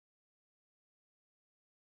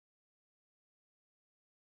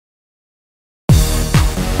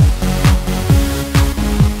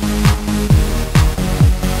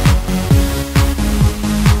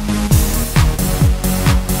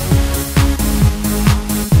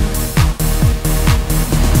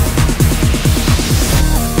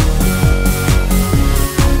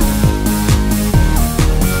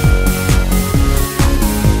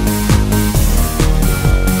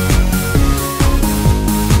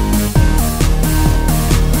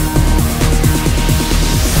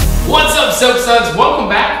Soap Suds? Welcome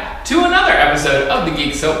back to another episode of the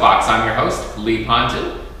Geek Soapbox. I'm your host, Lee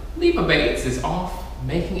Ponton. Leva Bates is off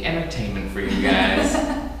making entertainment for you guys.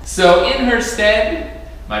 So in her stead,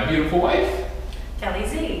 my beautiful wife, Kelly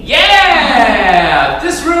Z. Yeah!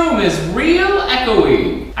 This room is real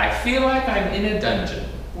echoey. I feel like I'm in a dungeon.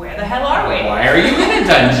 Where the hell are we? Why are you in a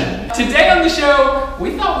dungeon? Today on the show,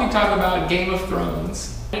 we thought we'd talk about Game of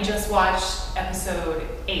Thrones. We just watched episode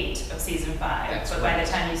 8 of season 5, but by the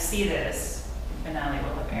time you see this, the finale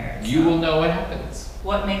will have aired. You will know what happens.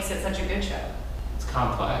 What makes it such a good show? It's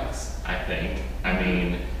complex, I think. I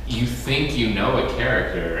mean, you think you know a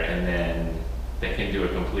character and then they can do a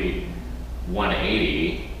complete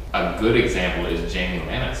 180. A good example is Jaime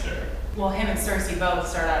Lannister. Well, him and Cersei both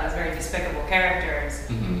start out as very despicable characters,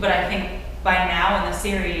 but I think by now in the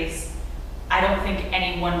series, I don't think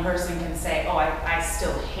any one person can say, oh, I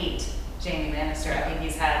still hate Jaime Lannister. I think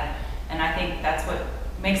he's had, and I think that's what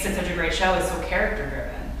makes it such a great show, is so character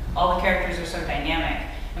driven. All the characters are so dynamic,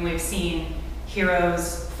 and we've seen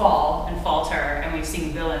heroes fall and falter, and we've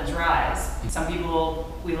seen villains rise. Some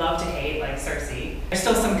people we love to hate, like Cersei. There's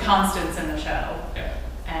still some constants in the show. Yeah.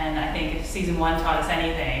 And I think if season 1 taught us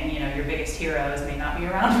anything, you know, your biggest heroes may not be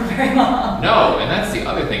around for very long. No, and that's the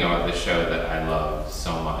other thing about this show that I love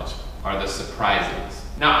so much, are the surprises.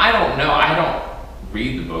 Now, I don't know, I don't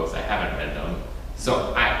read the books, I haven't read them,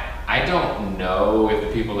 so I don't know if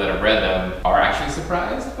the people that have read them are actually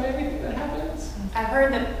surprised by anything that happens. I've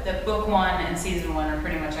heard that book 1 and season 1 are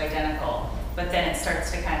pretty much identical, but then it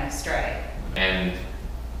starts to kind of stray. And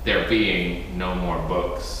there being no more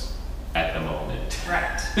books at the moment.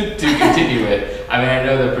 Right. To continue it. I mean, I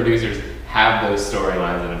know the producers have those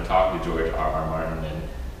storylines and have talked to George R.R. Martin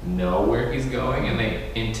and know where he's going, and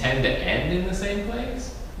they intend to end in the same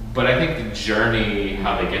place. But I think the journey,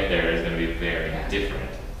 how they get there, is going to be very different.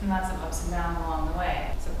 And lots of ups and downs along the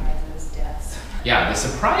way. Surprises, deaths. Yeah, the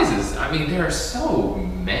surprises, I mean, there are so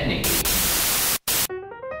many.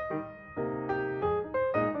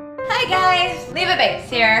 Hi guys, Leva Bates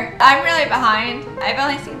here. I'm really behind. I've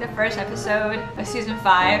only seen the first episode of season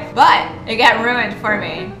 5, but it got ruined for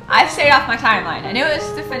me. I stayed off my timeline. I knew it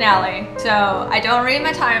was the finale, so I don't read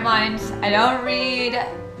my timelines. I don't read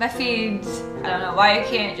my feeds. I don't know why you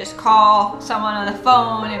can't just call someone on the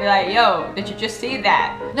phone and be like, yo, did you just see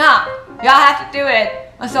that? Nah, y'all have to do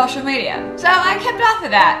it on social media. So I kept off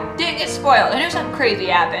of that. Didn't get spoiled. I knew something crazy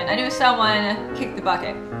happened. I knew someone kicked the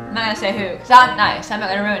bucket. I'm not gonna say who, because I'm nice. I'm not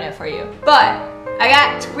gonna ruin it for you. But I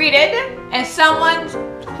got tweeted, and someone's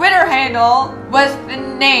Twitter handle was the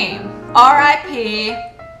name. R.I.P.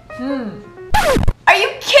 Are you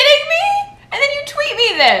kidding me? And then you tweet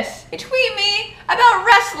me this. You tweet me about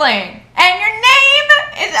wrestling, and your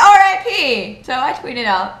name is R.I.P. So I tweeted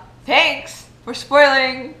out, thanks for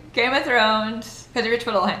spoiling Game of Thrones because of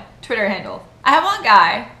your Twitter handle. I had one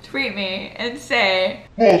guy tweet me and say,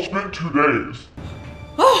 well, it's been 2 days.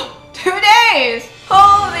 Oh, 2 days!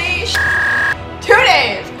 Holy sh**! 2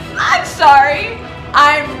 days! I'm sorry!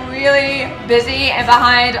 I'm really busy and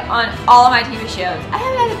behind on all of my TV shows. I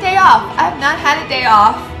haven't had a day off. I have not had a day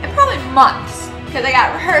off in probably months. Because I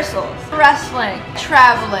got rehearsals, wrestling,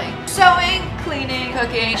 traveling, sewing, cleaning,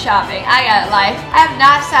 cooking, shopping. I got life. I have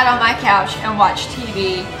not sat on my couch and watched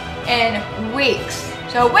TV in weeks.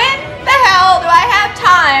 So when the hell do I have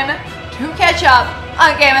time to catch up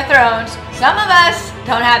on Game of Thrones? Some of us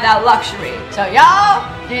don't have that luxury. So y'all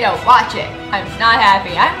need to watch it. I'm not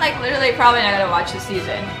happy. I'm like literally probably not gonna watch the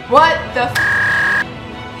season. What the f?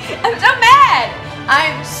 I'm so mad.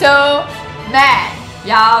 I'm so mad.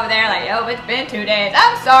 Y'all over there like, yo, it's been 2 days.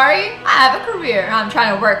 I'm sorry. I have a career I'm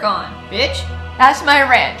trying to work on. Bitch, that's my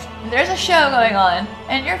rant. If there's a show going on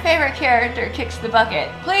and your favorite character kicks the bucket,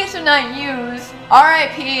 please do not use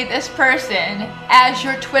RIP this person as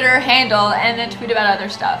your Twitter handle and then tweet about other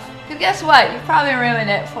stuff. Because guess what? You've probably ruined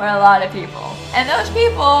it for a lot of people. And those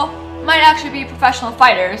people might actually be professional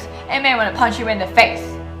fighters and may want to punch you in the face.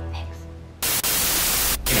 Thanks.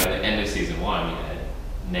 You know, at the end of season 1, you had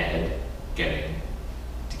Ned getting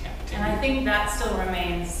decapitated. And I think that still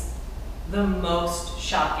remains the most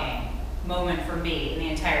shocking moment for me in the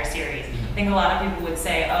entire series. I think a lot of people would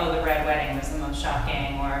say, oh, the Red Wedding was the most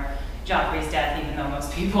shocking, or Joffrey's death, even though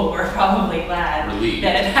most people were probably glad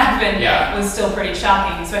that it happened, was still pretty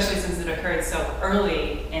shocking, especially since it occurred so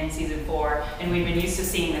early in season 4, and we've been used to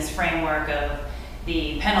seeing this framework of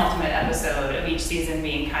the penultimate episode of each season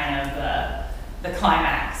being kind of the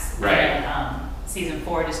climax. Right. And season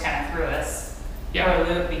 4 just kind of threw us for a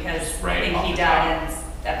loop because I think he died in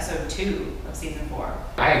episode 2 of season 4.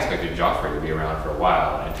 I expected Joffrey to be around for a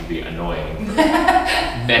while and to be annoying for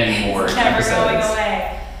many more episodes. Never going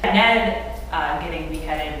away. Ned getting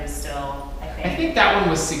beheaded was still think. I think that one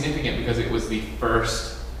was significant because it was the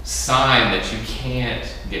first sign that you can't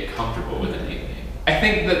get comfortable with anything. I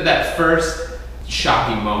think that that first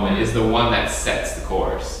shocking moment is the one that sets the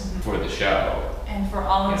course for the show. And for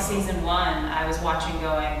all of season 1, I was watching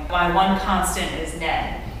going, my one constant is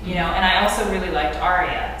Ned, you know, and I also really liked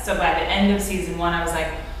Arya. So by the end of season 1, I was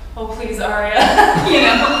like, oh please Arya, you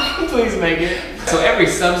know, please make it. So every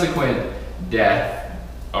subsequent death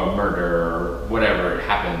or murder or whatever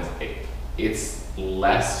happens, it's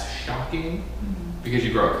less shocking because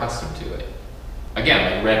you grow accustomed to it.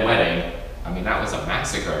 Again, like Red Wedding, I mean, that was a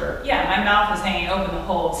massacre. Yeah, my mouth was hanging open the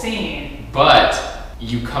whole scene. But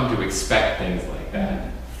you come to expect things like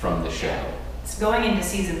that from the show. So going into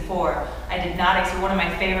season 4, I did not expect, one of my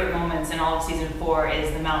favorite moments in all of season 4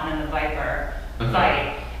 is the Mountain and the Viper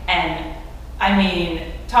fight. And I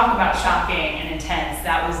mean, talk about shocking and intense.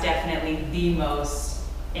 That was definitely the most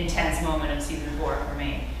intense moment of season 4 for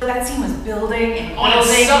me. That scene was building and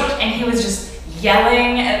building, and he was just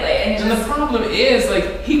yelling. And the problem is,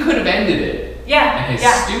 like, he could have ended it. Yeah. And his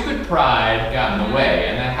stupid pride got in the way,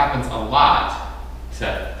 and that happens a lot.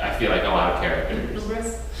 Except, I feel like a lot of characters.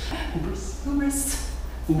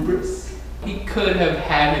 Hubris. He could have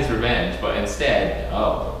had his revenge, but instead,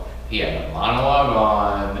 no. He had a monologue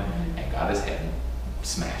on and got his head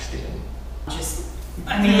smashed in.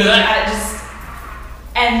 And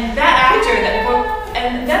that actor,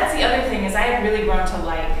 and that's the other thing, is I had really grown to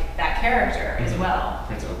like that character as well.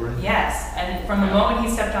 Prince Oberyn? Yes, and from the moment he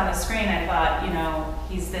stepped on the screen, I thought, you know,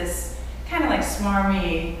 he's this kind of like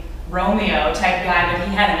smarmy Romeo type guy, but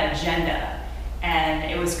he had an agenda, and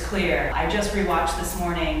it was clear. I just rewatched this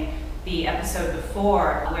morning the episode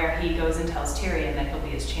before where he goes and tells Tyrion that he'll be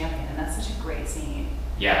his champion, and that's such a great scene.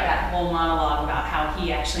 Yeah. That whole monologue about how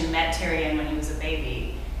he actually met Tyrion when he was a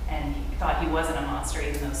baby, and he thought he wasn't a monster,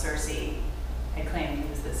 even though Cersei had claimed he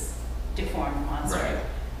was this deformed monster. Right.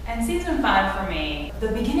 And season 5 for me, the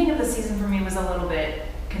beginning of the season for me was a little bit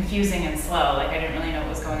confusing and slow. Like, I didn't really know what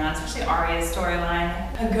was going on, especially Arya's storyline.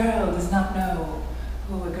 A girl does not know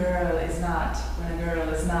who a girl is not when a girl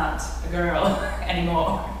is not a girl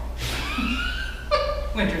anymore.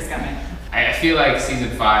 Winter's coming. I feel like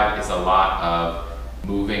season 5 is a lot of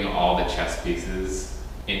moving all the chess pieces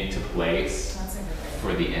into place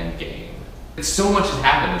for the end game. So much has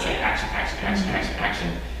happened. It's like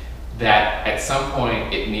action, that at some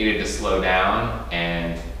point it needed to slow down,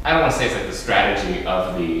 and I don't want to say it's like the strategy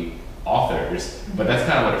of the authors, but that's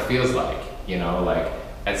kind of what it feels like, you know, like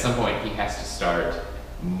at some point he has to start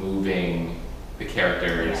moving the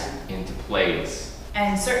characters into place.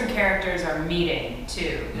 And certain characters are meeting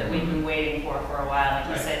too, that we've been waiting for a while,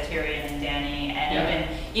 like you said, Tyrion and Dany, and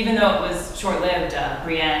even though it was short-lived,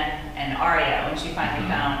 Brienne and Arya, when she finally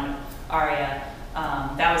found Arya,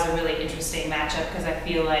 that was a really interesting matchup because I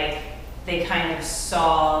feel like they kind of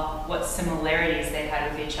saw what similarities they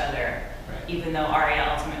had with each other, even though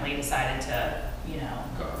Arya ultimately decided to, you know,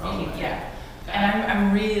 go her own way. And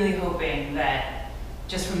I'm really hoping that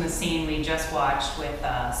just from the scene we just watched with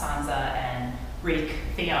Sansa and Reek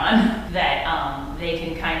Theon, that they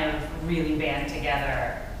can kind of really band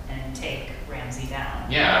together and take Ramsay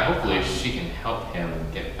down. Yeah, hopefully she can help him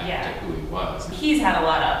get back to who he was. He's had a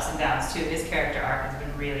lot of ups and downs too. His character arc has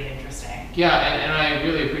been really interesting. Yeah, and I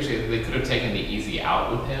really appreciate that they could have taken the easy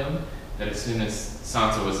out with him, that as soon as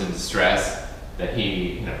Sansa was in distress, that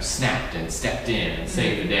he, you know, snapped and stepped in and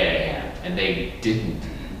saved the day, and they didn't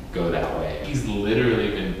go that way. He's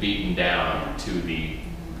literally been beaten down to the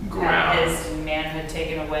ground. Had his manhood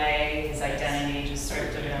taken away, his identity just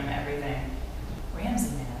stripped of him, everything.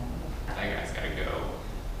 Ramsay, man. That guy's gotta go.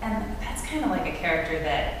 And that's kind of like a character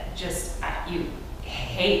that just, you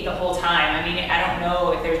hate the whole time. I mean, I don't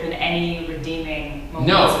know if there's been any redeeming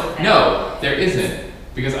moments with him. No, there isn't.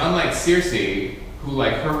 Because unlike Cersei, who,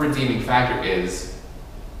 like, her redeeming factor is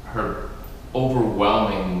her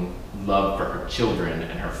overwhelming love for her children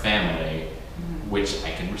and her family, which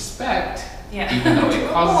I can respect, even though it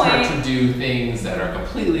causes her to do things that are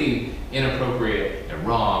completely inappropriate and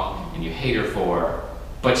wrong, and you hate her for,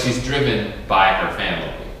 but she's driven by her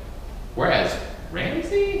family. Whereas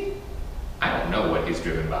Ramsay, I don't know what he's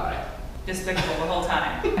driven by. Despicable the whole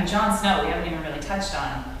time. And Jon Snow, we haven't even really touched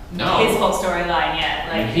on his whole storyline yet.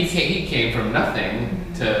 Like, he came from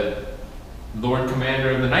nothing to Lord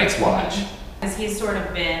Commander of the Night's Watch. Because he's sort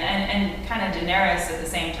of been, and kind of Daenerys at the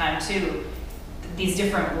same time too, these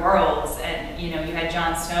different worlds, and you know, you had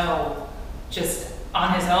Jon Snow just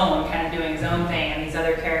on his own, kind of doing his own thing, and these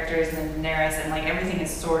other characters, and then Daenerys, and like everything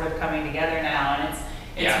is sort of coming together now, and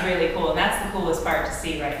it's really cool, and that's the coolest part to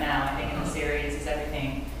see right now, I think, in the series, is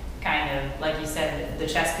everything kind of, like you said, the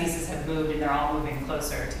chess pieces have moved and they're all moving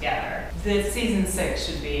closer together. The season 6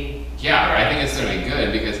 should be. Yeah, I think it's going to be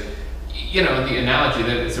good because, you know, the analogy,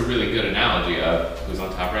 that it's a really good analogy of who's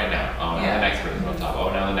on top right now. Oh, now the next person's on top.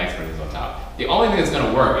 Oh, now the next person's on top. The only thing that's going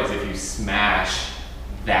to work is if you smash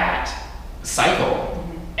that cycle.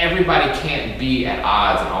 Everybody can't be at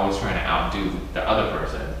odds and always trying to outdo the other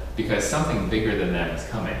person because something bigger than them is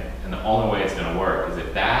coming. And the only way it's going to work is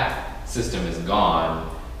if that system is gone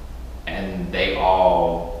and they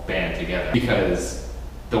all band together. Because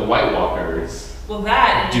the White Walkers do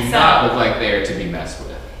not look like they're to be messed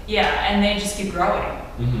with. Yeah, and they just keep growing.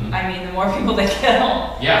 I mean, the more people they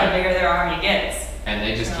kill, the bigger their army gets. And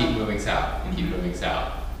they just keep moving south and keep moving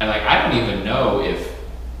south. And like, I don't even know if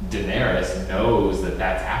Daenerys knows that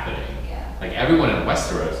that's happening. Yeah. Like everyone in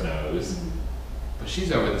Westeros knows, but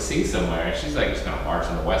she's over the sea somewhere and she's like just gonna march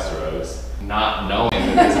into Westeros, not knowing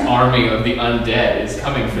that this army of the undead is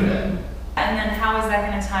coming for them. And then how is that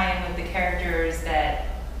gonna tie in with the characters that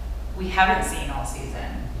we haven't seen all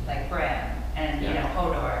season? Like Bran and you know,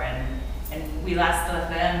 Hodor and we last left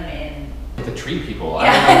them in the tree people. I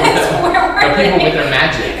don't know. The people with their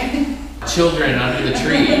magic. Children under the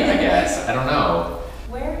tree, I guess. I don't know.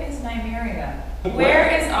 Where is Nymeria? Where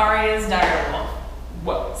is Arya's direwolf?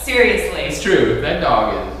 What? Seriously. It's true. That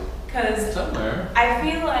dog is because somewhere. I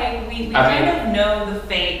feel like we kind of know the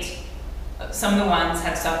fate. Some of the ones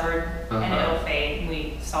have suffered an ill fate, and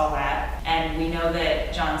we saw that. And we know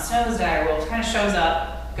that Jon Snow's direwolf kind of shows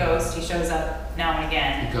up, ghost. He shows up now and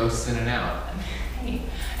again. He goes in and out.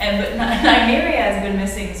 But Nymeria has been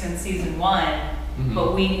missing since season 1,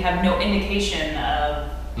 but we have no indication of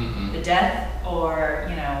the death or,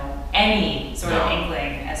 you know, any sort of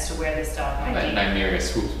inkling as to where this dog might be. Nymeria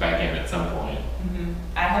swoops back in at some point.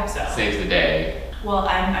 I hope so. Saves the day. Well,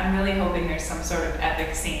 I'm really hoping there's some sort of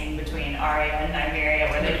epic scene between Arya and Nymeria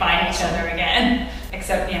where they find each other again.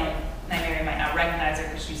 Except, you know, Nymeria might not recognize her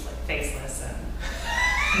because she's like faceless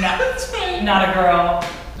and not a girl,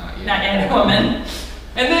 not yet a woman.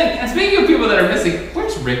 And then, speaking of people that are missing,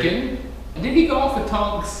 where's Rickon? Did he go off with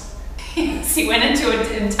Tonks? He went into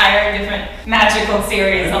an entire different magical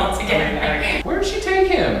series altogether. Where did she take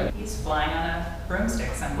him? He's flying on a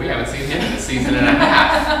broomstick somewhere. We haven't seen him in a season and a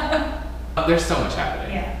half. There's so much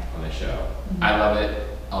happening on this show. I love it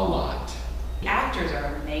a lot. The actors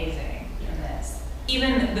are amazing in this.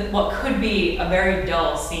 Even what could be a very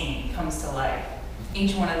dull scene comes to life.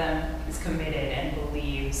 Each one of them is committed and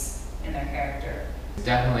believes in their character. It's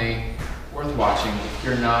definitely worth watching. If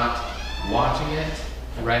you're not watching it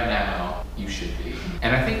right now, you should be.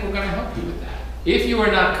 And I think we're going to help you with that. If you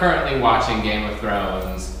are not currently watching Game of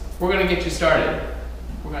Thrones, we're going to get you started.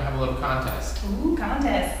 We're going to have a little contest. Ooh,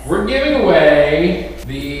 contest. We're giving away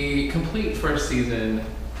the complete first season,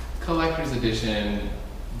 collector's edition,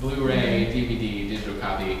 Blu-ray, DVD, digital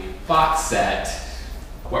copy, box set.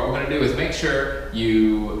 What we're going to do is make sure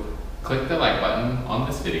you click the like button on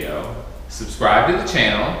this video, subscribe to the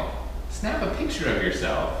channel, snap a picture of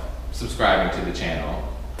yourself subscribing to the channel,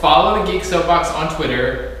 follow the Geek Soapbox on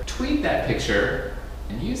Twitter, tweet that picture,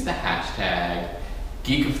 and use the hashtag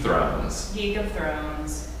Geek of Thrones. Geek of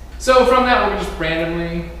Thrones. So from that, we'll just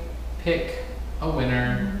randomly pick a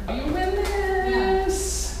winner. You win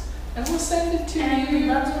this, and we'll send it to you. And we'd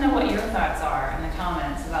love to know what your thoughts are in the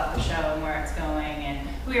comments about the show and where it's going, and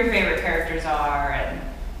who your favorite characters are, and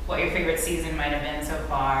what your favorite season might have been so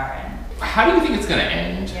far. And how do you think it's going to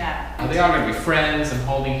end? Yeah. Are they all going to be friends and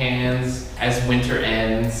holding hands as winter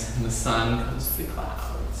ends and the sun comes through the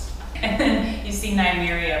clouds? And then you see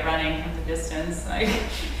Nymeria running from the distance, like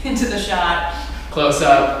into the shot. Close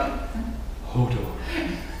up. Hodor.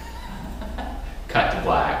 Cut to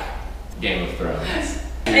black. Game of Thrones.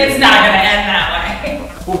 It's not going to end that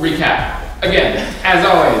way. We'll recap. Again, as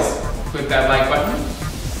always, click that like button.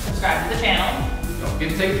 Subscribe to the channel. Don't forget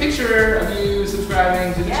to take a picture of you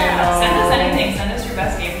subscribing to the channel. Send us anything. Send us your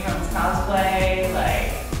best Game of Thrones cosplay,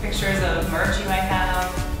 like pictures of merch you might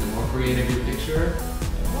have. The more creative your picture,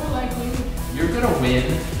 the more likely you're gonna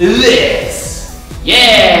win this.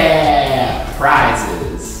 Yeah!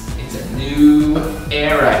 Prizes. It's a new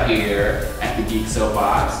era here at the Geek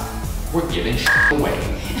Soapbox. We're giving away.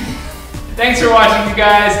 Thanks for watching, you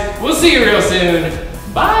guys. We'll see you real soon.